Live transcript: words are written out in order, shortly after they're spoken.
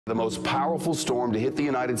The most powerful storm to hit the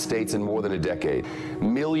United States in more than a decade.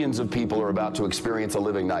 Millions of people are about to experience a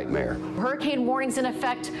living nightmare. Hurricane warnings in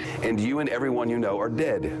effect. And you and everyone you know are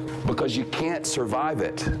dead because you can't survive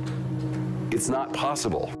it. It's not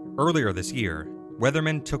possible. Earlier this year,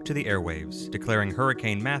 weathermen took to the airwaves, declaring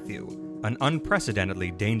Hurricane Matthew an unprecedentedly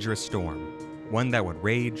dangerous storm, one that would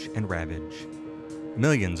rage and ravage.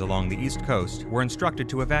 Millions along the East Coast were instructed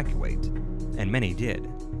to evacuate, and many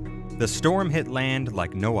did. The storm hit land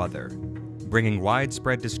like no other, bringing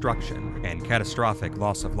widespread destruction and catastrophic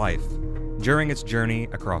loss of life during its journey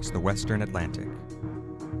across the western Atlantic.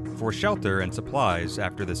 For shelter and supplies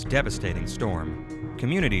after this devastating storm,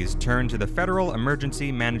 communities turned to the Federal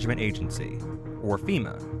Emergency Management Agency, or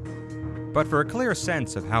FEMA. But for a clear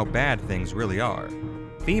sense of how bad things really are,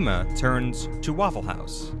 FEMA turns to Waffle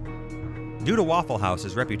House. Due to Waffle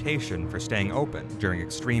House's reputation for staying open during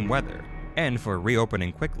extreme weather and for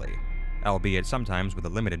reopening quickly, albeit sometimes with a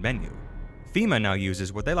limited menu, FEMA now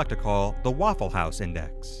uses what they like to call the Waffle House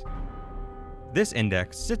Index. This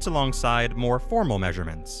index sits alongside more formal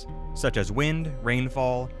measurements, such as wind,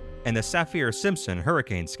 rainfall, and the Saffir-Simpson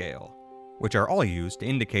hurricane scale, which are all used to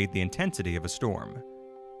indicate the intensity of a storm.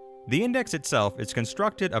 The index itself is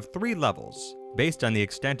constructed of 3 levels, based on the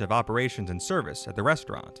extent of operations and service at the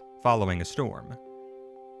restaurant following a storm.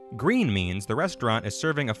 Green means the restaurant is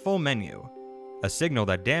serving a full menu, a signal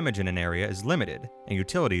that damage in an area is limited and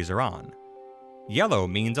utilities are on. Yellow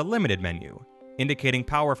means a limited menu, indicating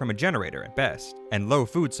power from a generator at best and low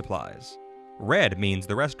food supplies. Red means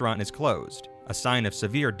the restaurant is closed, a sign of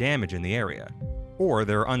severe damage in the area, or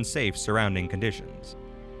there are unsafe surrounding conditions.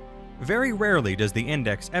 Very rarely does the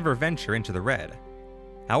index ever venture into the red.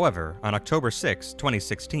 However, on October 6,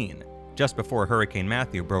 2016, just before Hurricane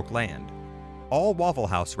Matthew broke land, all Waffle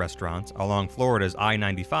House restaurants along Florida's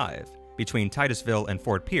I-95 between Titusville and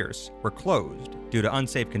Fort Pierce were closed due to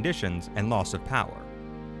unsafe conditions and loss of power.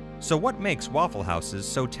 So what makes Waffle Houses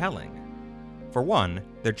so telling? For one,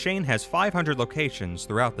 their chain has 500 locations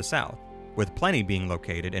throughout the South, with plenty being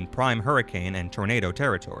located in prime hurricane and tornado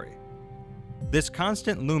territory. This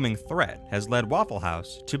constant looming threat has led Waffle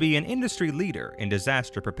House to be an industry leader in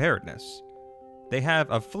disaster preparedness. They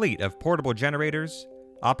have a fleet of portable generators,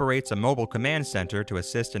 operates a mobile command center to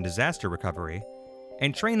assist in disaster recovery,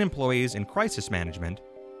 and train employees in crisis management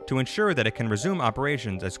to ensure that it can resume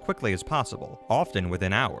operations as quickly as possible, often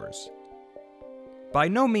within hours. By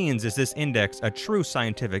no means is this index a true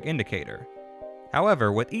scientific indicator.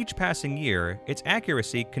 However, with each passing year, its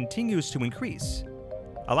accuracy continues to increase,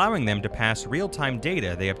 allowing them to pass real-time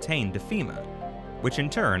data they obtain to FEMA, which in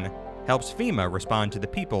turn helps FEMA respond to the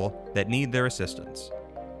people that need their assistance.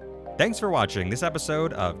 Thanks for watching this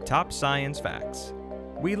episode of Top Science Facts.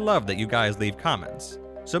 We love that you guys leave comments,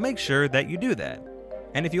 so make sure that you do that.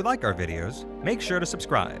 And if you like our videos, make sure to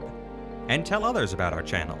subscribe and tell others about our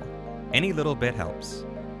channel. Any little bit helps.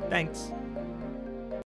 Thanks.